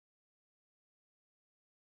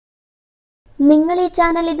നിങ്ങൾ ഈ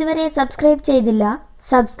ചാനൽ ഇതുവരെ സബ്സ്ക്രൈബ് ചെയ്തില്ല,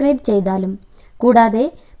 സബ്സ്ക്രൈബ് ചെയ്താലും. കൂടാതെ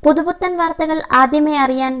പുതുപുത്തൻ വാർത്തകൾ ആദ്യമേ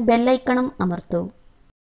അറിയാൻ ബെല്ലൈക്കണും അമർത്തൂ.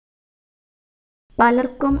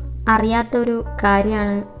 പലർക്കും അറിയാത്തൊരു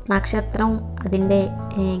കാര്യമാണ് നക്ഷത്രവും അതിൻ്റെ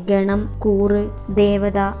ഗണം, കൂറ്,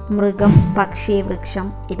 ദേവത, മൃഗം, പക്ഷി, വൃക്ഷം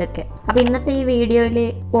ഇതൊക്കെ. അപ്പം ഇന്നത്തെ ഈ വീഡിയോയിൽ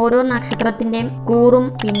ഓരോ നക്ഷത്രത്തിൻ്റെയും കൂറും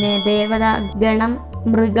പിന്നെ ദേവത, ഗണം,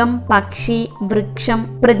 മൃഗം, പക്ഷി, വൃക്ഷം,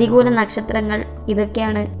 പ്രതികൂല നക്ഷത്രങ്ങൾ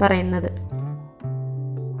ഇതൊക്കെയാണ് പറയുന്നത്.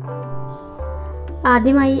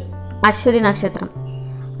 ആദ്യമായി അശ്വതി നക്ഷത്രം.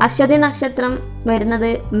 അശ്വതി നക്ഷത്രം വരുന്നത്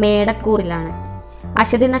മേടക്കൂറിലാണ്.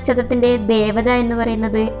 അശ്വതി നക്ഷത്രത്തിൻ്റെ ദേവത എന്ന്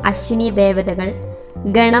പറയുന്നത് അശ്വിനി ദേവതകൾ,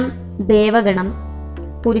 ഗണം ദേവഗണം,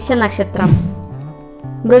 പുരുഷ നക്ഷത്രം,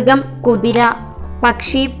 മൃഗം കുതിര,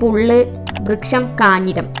 പക്ഷി പുള്ള്, വൃക്ഷം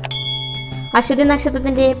കാഞ്ഞിരം. അശ്വതി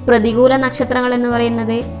നക്ഷത്രത്തിൻ്റെ പ്രതികൂല നക്ഷത്രങ്ങൾ എന്ന്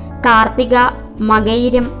പറയുന്നത് കാർത്തിക,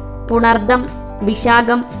 മകയിരം, പുണർദം,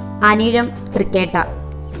 വിശാഖം, അനിഴം, തൃക്കേട്ട.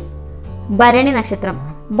 ഭരണി നക്ഷത്രം.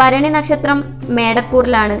 ഭരണി നക്ഷത്രം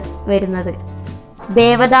മേടക്കൂറിലാണ് വരുന്നത്.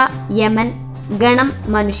 ദേവത യമൻ, ഗണം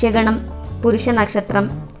മനുഷ്യഗണം, പുരുഷ നക്ഷത്രം,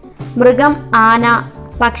 മൃഗം ആന,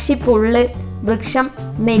 പക്ഷി പുള്ള്, വൃക്ഷം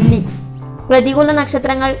നെല്ലി. പ്രതികൂല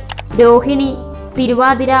നക്ഷത്രങ്ങൾ രോഹിണി,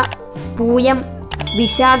 തിരുവാതിര, പൂയം,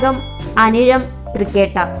 വിശാഖം, അനിഴം,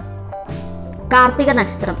 തൃക്കേട്ട. കാർത്തിക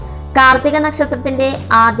നക്ഷത്രം. കാർത്തിക നക്ഷത്രത്തിൻ്റെ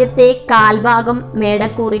ആദ്യത്തെ കാൽഭാഗം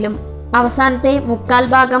മേടക്കൂറിലും അവസാനത്തെ മുക്കാൽ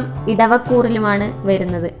ഭാഗം ഇടവക്കൂറിലുമാണ്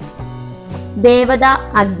വരുന്നത്. ദേവത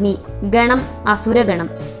അഗ്നി, ഗണം അസുരഗണം,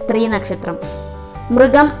 സ്ത്രീ നക്ഷത്രം,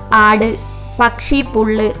 മൃഗം ആട്, പക്ഷി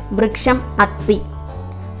പുള്ള്, വൃക്ഷം അത്തി.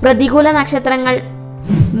 പ്രതികൂല നക്ഷത്രങ്ങൾ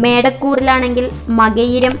മേടക്കൂറിലാണെങ്കിൽ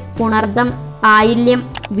മകയിരം, പുണർദം, ആയില്യം,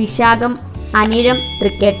 വിശാഖം, അനിഴം,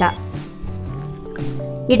 തൃക്കേട്ട.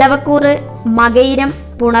 ഇടവക്കൂറ് മകയിരം,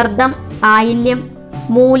 പുണർദം, ആയില്യം,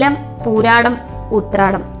 മൂലം, പൂരാടം,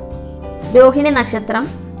 ഉത്രാടം. രോഹിണി നക്ഷത്രം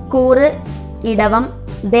കൂറ് ഇടവം,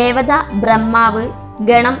 ദേവത ബ്രഹ്മാവ്,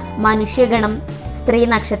 ഗണം മനുഷ്യഗണം, സ്ത്രീ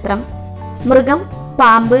നക്ഷത്രം, മൃഗം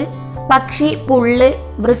പാമ്പ്, പക്ഷി പുള്ള്,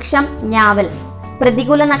 വൃക്ഷം ഞാവൽ.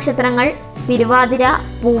 പ്രതികൂല നക്ഷത്രങ്ങൾ തിരുവാതിര,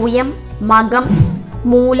 പൂയം, മകം,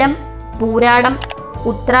 മൂലം, പൂരാടം,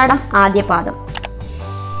 ഉത്രാടം, ആദ്യപാദം.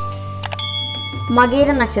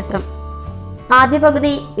 മകയിര നക്ഷത്രം ആദ്യ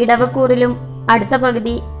പകുതി ഇടവക്കൂറിലും അടുത്ത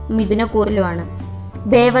പകുതി മിഥുനക്കൂറിലുമാണ്.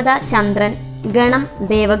 ദേവത ചന്ദ്രൻ, ഗണം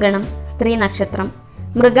ദേവഗണം, സ്ത്രീ നക്ഷത്രം,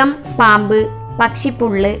 മൃഗം പാമ്പ്, പക്ഷി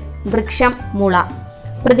പുള്ള്, വൃക്ഷം മുള.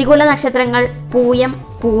 പ്രതികൂല നക്ഷത്രങ്ങൾ പൂയം,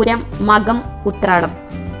 പൂരം, മകം, ഉത്രാടം.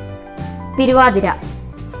 തിരുവാതിര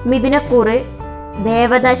മിഥുനക്കൂറ്,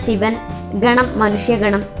 ദേവത ശിവൻ, ഗണം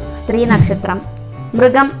മനുഷ്യഗണം, സ്ത്രീ നക്ഷത്രം,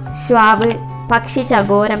 മൃഗം ശ്വാവ്, പക്ഷി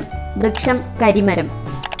ചകോരം, വൃക്ഷം കരിമരം.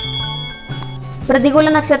 പ്രതികൂല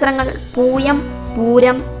നക്ഷത്രങ്ങൾ പൂയം,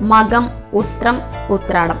 പൂരം, മകം, ഉത്രം,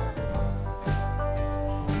 ഉത്രാടം.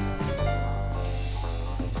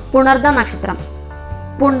 പുണർദ നക്ഷത്രം.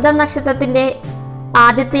 പുണർദ നക്ഷത്രത്തിൻ്റെ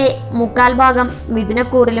ആദ്യത്തെ മുക്കാൽ ഭാഗം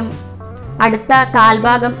മിഥുനക്കൂറിലും അടുത്ത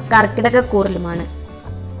കാൽഭാഗം കർക്കിടകക്കൂറിലുമാണ്.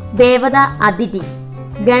 ദേവത അതിഥി,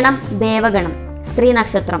 ഗണം ദേവഗണം, സ്ത്രീ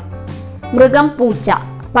നക്ഷത്രം, മൃഗം പൂച്ച,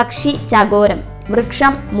 പക്ഷി ചകോരം,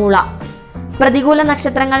 വൃക്ഷം മുള. പ്രതികൂല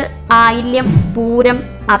നക്ഷത്രങ്ങൾ ആയില്യം, പൂരം,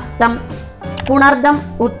 അത്തം, പുണർദം,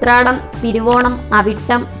 ഉത്രാടം, തിരുവോണം,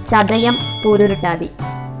 അവിട്ടം, ചതയം, പൂരുരുട്ടാതി.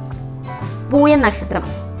 പൂയ നക്ഷത്രം.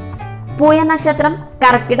 പൂയ നക്ഷത്രം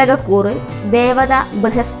കർക്കിടകക്കൂറ്, ദേവത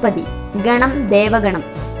ബൃഹസ്പതി, ഗണം ദേവഗണം,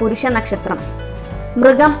 പുരുഷ നക്ഷത്രം,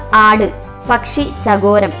 മൃഗം ആട്, പക്ഷി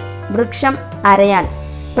ചകോരം, വൃക്ഷം അരയാൽ.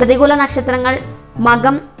 പ്രതികൂല നക്ഷത്രങ്ങൾ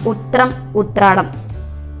മകം, ഉത്രം, ഉത്രാടം,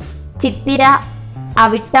 ചിത്തിര,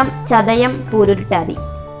 അവിട്ടം, ചതയം, പൂരുരുട്ടാതി.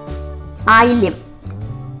 ആയില്യം.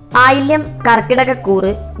 ആയില്യം കർക്കിടകക്കൂറ്,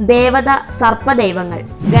 ദേവത സർപ്പദൈവങ്ങൾ,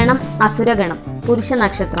 ഗണം അസുരഗണം, പുരുഷ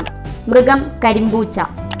നക്ഷത്രം, മൃഗം കരിമ്പൂച്ച,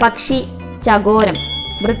 പക്ഷി ചകോരം,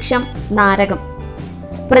 വൃക്ഷം നാരകം.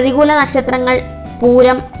 പ്രതികൂല നക്ഷത്രങ്ങൾ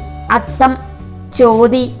പൂരം, അത്തം,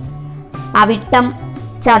 ചോതി, അവിട്ടം,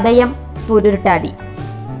 ചതയം, പൂരുരുട്ടാതി.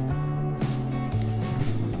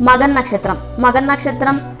 മകൻ നക്ഷത്രം. മകൻ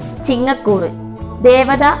നക്ഷത്രം ചിങ്ങക്കൂറ്,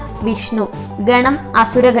 ദേവത വിഷ്ണു, ഗണം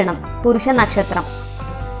അസുരഗണം, പുരുഷ നക്ഷത്രം,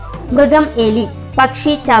 മൃഗം എലി,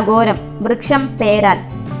 പക്ഷി ചകോരം, വൃക്ഷം പേരാൽ.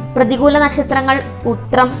 പ്രതികൂല നക്ഷത്രങ്ങൾ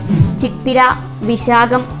ഉത്രം, ചിത്തിര,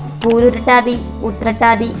 വിശാഖം, പൂരുരുട്ടാതി,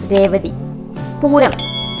 ഉത്രട്ടാതി, രേവതി. പൂരം.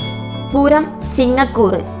 പൂരം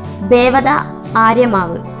ചിങ്ങക്കൂറ്, ദേവത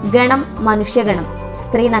ആര്യമാവ്, ഗണം മനുഷ്യഗണം,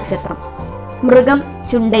 സ്ത്രീ നക്ഷത്രം, മൃഗം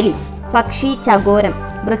ചുണ്ടലി, പക്ഷി ചകോരം,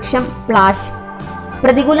 വൃക്ഷം പ്ലാശ്.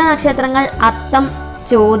 പ്രതികൂല നക്ഷത്രങ്ങൾ അത്തം,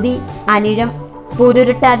 ചോതി, അനിഴം,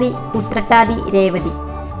 പൂരുരുട്ടാതി, ഉത്രട്ടാതി, രേവതി.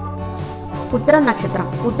 ഉത്തരം നക്ഷത്രം.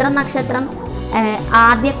 ഉത്തരം നക്ഷത്രം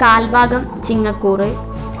ആദ്യ കാൽഭാഗം ചിങ്ങക്കൂറ്,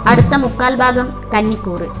 അടുത്ത മുക്കാൽ ഭാഗം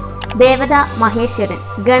കന്നിക്കൂറ്. ദേവത മഹേശ്വരൻ,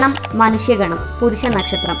 ഗണം മനുഷ്യഗണം, പുരുഷ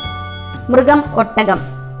നക്ഷത്രം. മൃഗം ഒട്ടകം,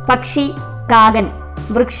 പക്ഷി കാകൻ,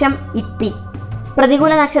 വൃക്ഷം ഇത്തി.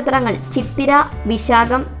 പ്രതികൂല നക്ഷത്രങ്ങൾ ചിത്തിര,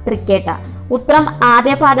 വിശാഖം, തൃക്കേട്ട. ഉത്രം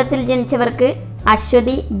ആദ്യ പാദത്തിൽ ജനിച്ചവർക്ക്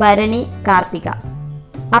അശ്വതി, ഭരണി, കാർത്തിക.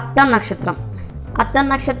 അത്തം നക്ഷത്രം. അത്തം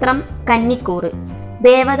നക്ഷത്രം കന്നിക്കൂറ്.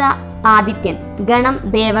 ദേവത ആദിത്യൻ, ഗണം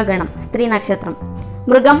ദേവഗണം, സ്ത്രീ നക്ഷത്രം.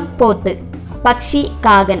 മൃഗം പോത്ത്, പക്ഷി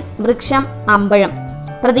കാകൻ, വൃക്ഷം അമ്പഴം.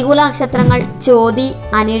 പ്രതികൂല നക്ഷത്രങ്ങൾ ചോതി,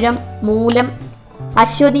 അനിഴം, മൂലം,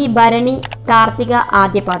 അശ്വതി, ഭരണി, കാർത്തിക,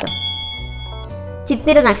 ആദ്യപാദം.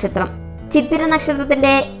 ചിത്തിര നക്ഷത്രം. ചിത്തിര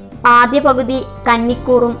നക്ഷത്രത്തിന്റെ ആദ്യ പകുതി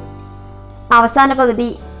കന്നിക്കൂറും അവസാന പകുതി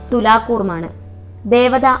തുലാക്കൂറുമാണ്.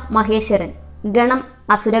 ദേവത മഹേശ്വരൻ, ഗണം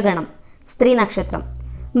അസുരഗണം, സ്ത്രീ നക്ഷത്രം.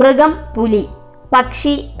 മൃഗം പുലി,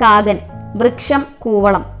 പക്ഷി കാകൻ, വൃക്ഷം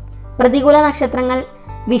കൂവളം. പ്രതികൂല നക്ഷത്രങ്ങൾ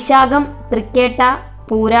വിശാഖം, തൃക്കേട്ട,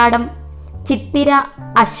 പൂരാടം, ചിത്തിര,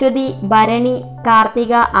 അശ്വതി, ഭരണി,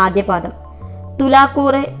 കാർത്തിക, ആദ്യപാദം.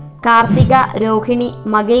 തുലാക്കൂറ് കാർത്തിക, രോഹിണി,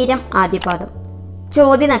 മകയിരം, ആദ്യപാദം.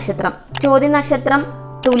 ചോതി നക്ഷത്രം. ചോതി നക്ഷത്രം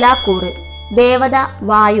തുലാക്കൂറ്. ദേവത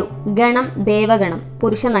വായു, ഗണം ദേവഗണം,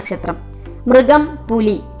 പുരുഷ നക്ഷത്രം. മൃഗം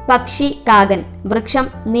പുലി, പക്ഷി കാകൻ, വൃക്ഷം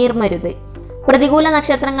നീർമരുത്. പ്രതികൂല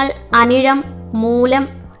നക്ഷത്രങ്ങൾ അനിഴം, മൂലം,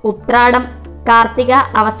 ഉത്രാടം, കാർത്തിക,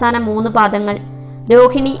 അവസാന 3 പാദങ്ങൾ,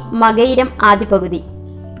 രോഹിണി, മകയിരം, ആദ്യ പകുതി.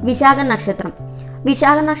 വിശാഖ നക്ഷത്രം.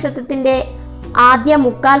 വിശാഖ നക്ഷത്രത്തിന്റെ ആദ്യ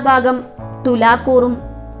മുക്കാൽ ഭാഗം തുലാക്കൂറും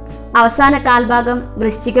അവസാന കാൽഭാഗം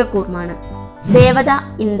വൃശ്ചികക്കൂറുമാണ്. ദേവത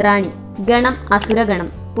ഇന്ദ്രാണി, ഗണം അസുരഗണം,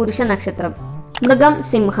 പുരുഷ നക്ഷത്രം. മൃഗം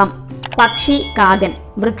സിംഹം, പക്ഷി കാകൻ,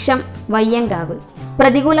 വൃക്ഷം വയ്യങ്കാവ്.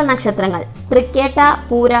 പ്രതികൂല നക്ഷത്രങ്ങൾ തൃക്കേട്ട,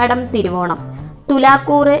 പൂരാടം, തിരുവോണം.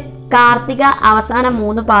 തുലാക്കൂറ് കാർത്തിക, അവസാന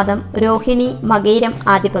 3 പാദം, രോഹിണി, മകയിരം,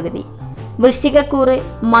 ആദ്യ പകുതി. വൃശ്ചികക്കൂറ്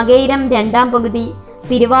മകയിരം, 2ാം പകുതി,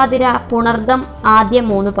 തിരുവാതിര, പുണർദം, ആദ്യ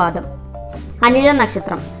 3 പാദം. അനിഴ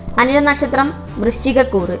നക്ഷത്രം. അനിഴ നക്ഷത്രം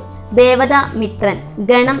വൃശ്ചികക്കൂറ്. ദേവത മിത്രൻ,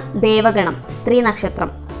 ഗണം ദേവഗണം, സ്ത്രീ നക്ഷത്രം.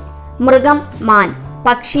 മൃഗം മാൻ,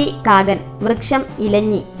 പക്ഷി കാകൻ, വൃക്ഷം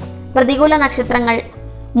ഇലഞ്ഞി. പ്രതികൂല നക്ഷത്രങ്ങൾ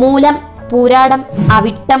മൂലം, പൂരാടം,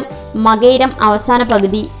 അവിട്ടം, മകയിരം, അവസാന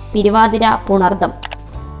പകുതി, തിരുവാതിര, പുണർദം.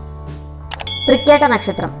 തൃക്കേട്ട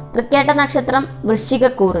നക്ഷത്രം. തൃക്കേട്ട നക്ഷത്രം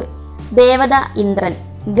വൃശ്ചികക്കൂറ്. ദേവത ഇന്ദ്രൻ,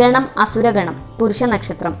 ഗണം അസുരഗണം, പുരുഷ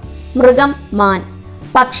നക്ഷത്രം. മൃഗം മാൻ,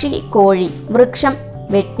 പക്ഷി കോഴി, വൃക്ഷം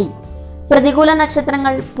വെട്ടി. പ്രതികൂല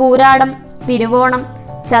നക്ഷത്രങ്ങൾ പൂരാടം, തിരുവോണം,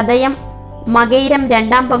 ചതയം, മകയിരം,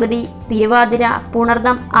 2ാം പകുതി, തിരുവാതിര,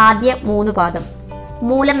 പുണർദം, ആദ്യ 3 പാദം.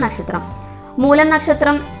 മൂലം നക്ഷത്രം. മൂലം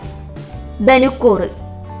നക്ഷത്രം ധനുക്കൂറ്.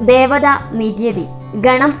 ദേവത നിര്യതി,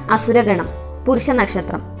 ഗണം അസുരഗണം, പുരുഷ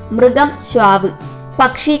നക്ഷത്രം. മൃഗം ശ്വാവ്,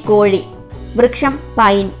 പക്ഷി കോഴി, വൃക്ഷം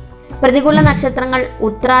പൈൻ. പ്രതികൂല നക്ഷത്രങ്ങൾ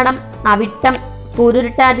ഉത്രാടം, അവിട്ടം,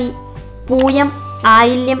 പൂരുരുട്ടാതി, പൂയം,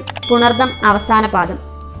 ആയില്യം, പുണർദം, അവസാന പാദം.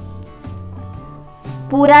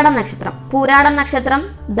 പൂരാടം നക്ഷത്രം. പൂരാടം നക്ഷത്രം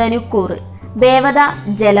ധനുക്കൂറ്. ദേവത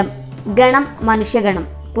ജലം, ഗണം മനുഷ്യഗണം,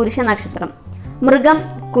 പുരുഷ നക്ഷത്രം. മൃഗം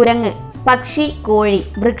കുരങ്ങ്, പക്ഷി കോഴി,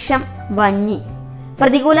 വൃക്ഷം വഞ്ഞി.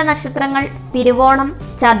 പ്രതികൂല നക്ഷത്രങ്ങൾ തിരുവോണം,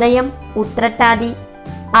 ചതയം, ഉത്രട്ടാതി,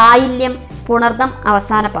 ആയില്യം, പുണർദം,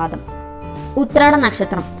 അവസാന പാദം. ഉത്രാട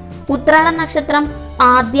നക്ഷത്രം. ഉത്രാട നക്ഷത്രം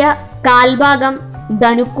ആദ്യ കാൽഭാഗം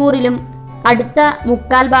ധനുക്കൂറിലും അടുത്ത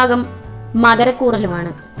മുക്കാൽ ഭാഗം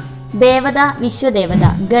മകരക്കൂറിലുമാണ്. ദേവത വിശ്വദേവത,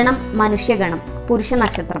 ഗണം മനുഷ്യഗണം, പുരുഷ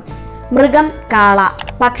നക്ഷത്രം. മൃഗം കാള,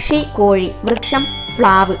 പക്ഷി കോഴി, വൃക്ഷം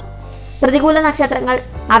പ്ലാവ്. പ്രതികൂല നക്ഷത്രങ്ങൾ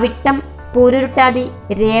അവിട്ടം, പൂരുരുട്ടാതി,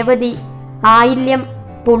 രേവതി, ആയില്യം,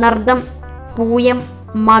 പുണർദം, പൂയം,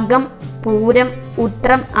 മകം, പൂരം,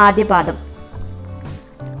 ഉത്രം, ആദ്യപാദം.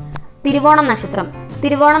 തിരുവോണം നക്ഷത്രം.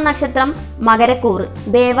 തിരുവോണം നക്ഷത്രം മകരക്കൂറ്.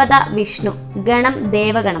 ദേവത വിഷ്ണു, ഗണം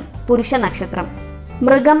ദേവഗണം, പുരുഷ നക്ഷത്രം.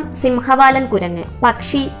 മൃഗം സിംഹവാലൻ കുരങ്ങ്,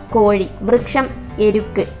 പക്ഷി കോഴി, വൃക്ഷം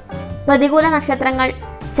എരുക്ക്. പ്രതികൂല നക്ഷത്രങ്ങൾ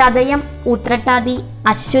ചതയം, ഉത്രട്ടാതി,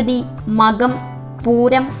 അശ്വതി, മകം,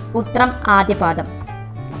 പൂരം, ഉത്രം, ആദ്യപാദം.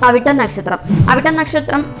 അവിട്ടം നക്ഷത്രം. അവിട്ടം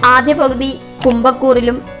നക്ഷത്രം ആദ്യ പകുതി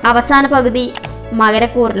കുംഭക്കൂറിലും അവസാന പകുതി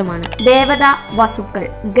മകരക്കൂറിലുമാണ്. ദേവത വസുക്കൾ,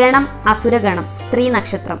 ഗണം അസുരഗണം, സ്ത്രീ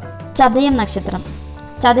നക്ഷത്രം. ചതയം നക്ഷത്രം.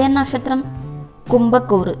 ചതയം നക്ഷത്രം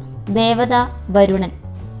കുംഭക്കൂറ്. ദേവത വരുണൻ,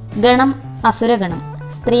 ഗണം അസുരഗണം,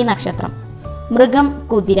 സ്ത്രീ നക്ഷത്രം. മൃഗം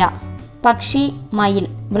കുതിര, പക്ഷി മയിൽ,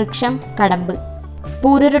 വൃക്ഷം കടമ്പ്.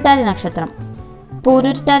 പൂരുരുട്ടാതി നക്ഷത്രം.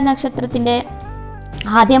 പൂരുരുട്ടാതി നക്ഷത്രത്തിൻ്റെ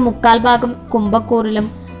ആദ്യ മുക്കാൽ ഭാഗം കുംഭക്കൂറിലും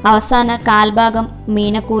അവസാന കാൽഭാഗം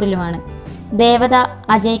മീനക്കൂറിലുമാണ്. ദേവത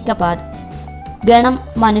അജയ്ക്കപാദ്, ഗണം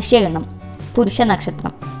മനുഷ്യഗണം, പുരുഷ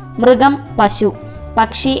നക്ഷത്രം. മൃഗം പശു,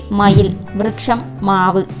 പക്ഷി മയിൽ, വൃക്ഷം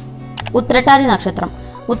മാവ്. ഉത്രട്ടാതി നക്ഷത്രം.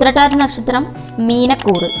 ഉത്രട്ടാതി നക്ഷത്രം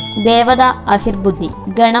മീനക്കൂറ്, ദേവത അഹിർബുദ്ധി,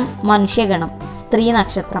 ഗണം മനുഷ്യഗണം, സ്ത്രീ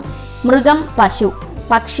നക്ഷത്രം. മൃഗം പശു,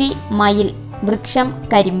 പക്ഷി മയിൽ, വൃക്ഷം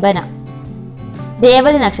കരിമ്പന.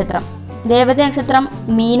 രേവതി നക്ഷത്രം. രേവതി നക്ഷത്രം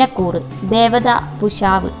മീനക്കൂറ്, ദേവത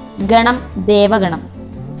പുഷാവ്, ഗണം ദേവഗണം,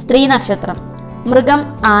 സ്ത്രീ നക്ഷത്രം. മൃഗം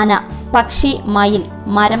ആന, പക്ഷി മയിൽ,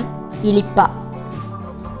 മരം ഇലിപ്പ.